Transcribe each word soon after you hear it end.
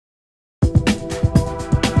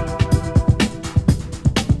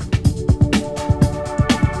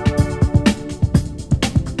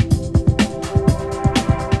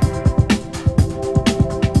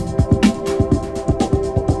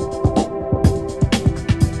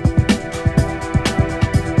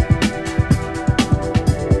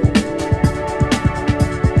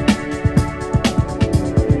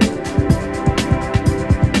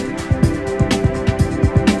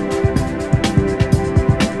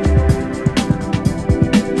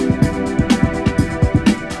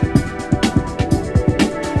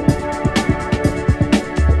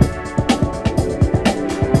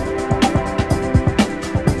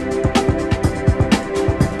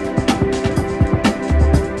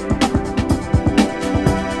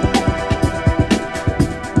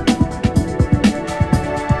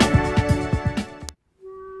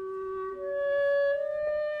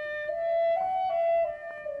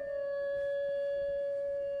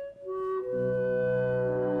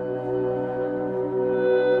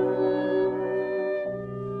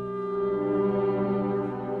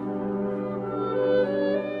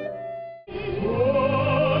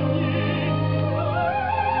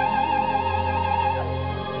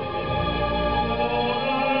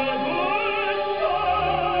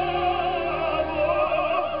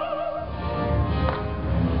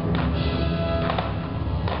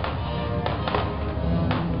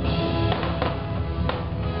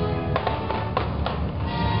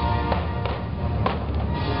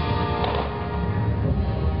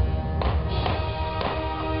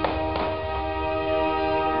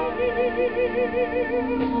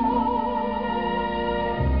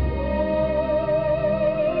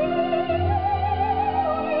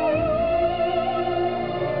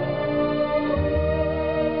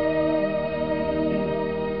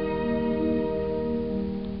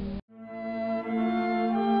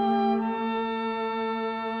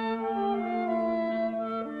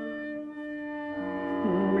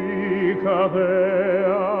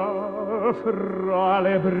cadea fra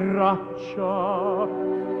le braccia.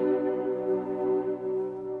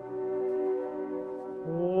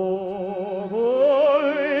 Oh,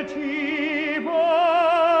 volci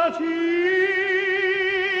baci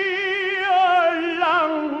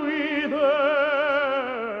languide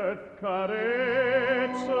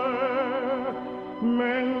carezze,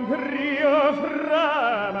 mentre io fremente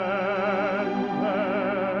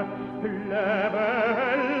le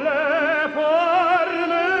belle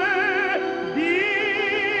forme di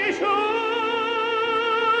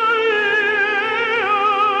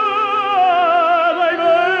dai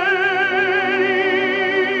veri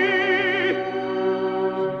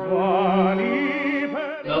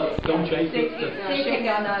No, don't shake it. Shake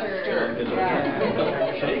and not stir.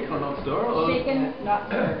 Shake or not stir? Or? Shaken, not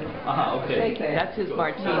stirred. Aha, okay. That's his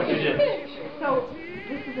martini. So,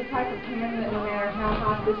 this is a type of pan that no matter how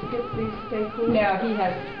hot this gets, these stay cool? No, he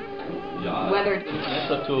has weathered. It's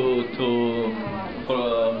better to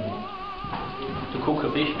cook a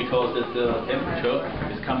fish because the temperature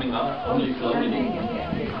is coming up only slowly,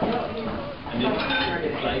 and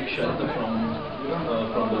it's like shelter from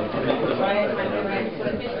the predator. Right. So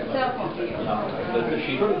the fish itself won't be. The fish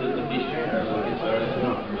is very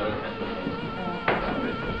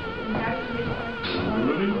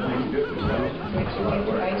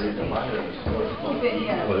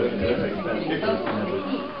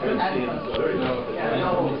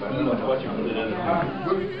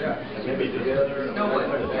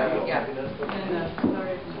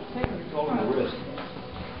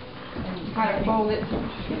Kind of fold it.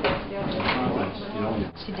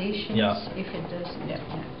 Sedations, if it does.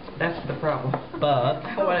 That's the problem. But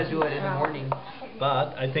I want to do it in the morning.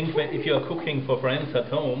 But I think if you are cooking for friends at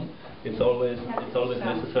home, it's always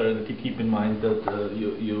necessary that you keep in mind that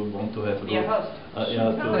you want to have a Be a host. to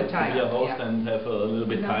be a host and have a little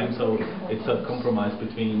bit time. So it's a compromise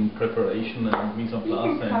between preparation and mise en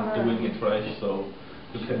place and doing it fresh. So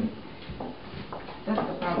you can. That's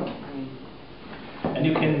the problem. And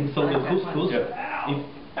you can so the couscous. Don't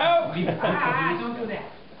do that.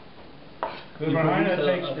 Herr Heino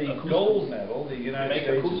takes the gold medal, the United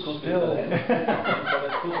States is still...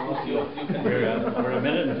 We're a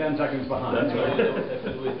minute and 10 seconds behind. That's right.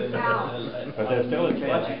 But there's still a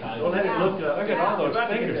chance. Well, look at all those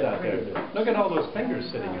fingers out there. Look at all those fingers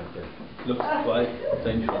sitting out there. Looks quite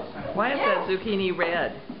dangerous. Why is that zucchini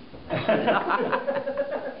red?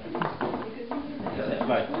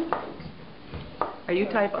 Are you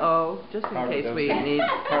type O? Just in case we need...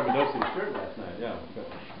 Carbadosi's shirt last night, yeah.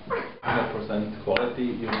 100% quality,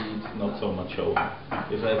 you need not so much show.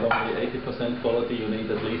 If I have only 80% quality, you need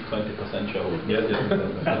at least 20% show. Yes,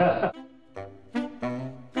 yes.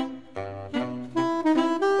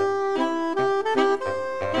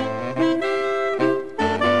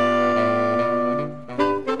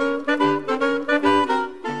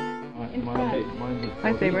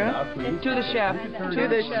 Hi, Sabra. To the chef. To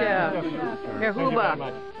the chef. Herr Huber.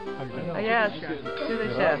 Yes, to the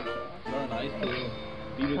chef.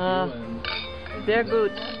 Sehr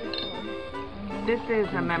gut. This is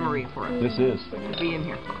a memory for us. This is. To be in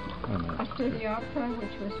here. After the opera,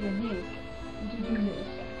 which was unique, to do this.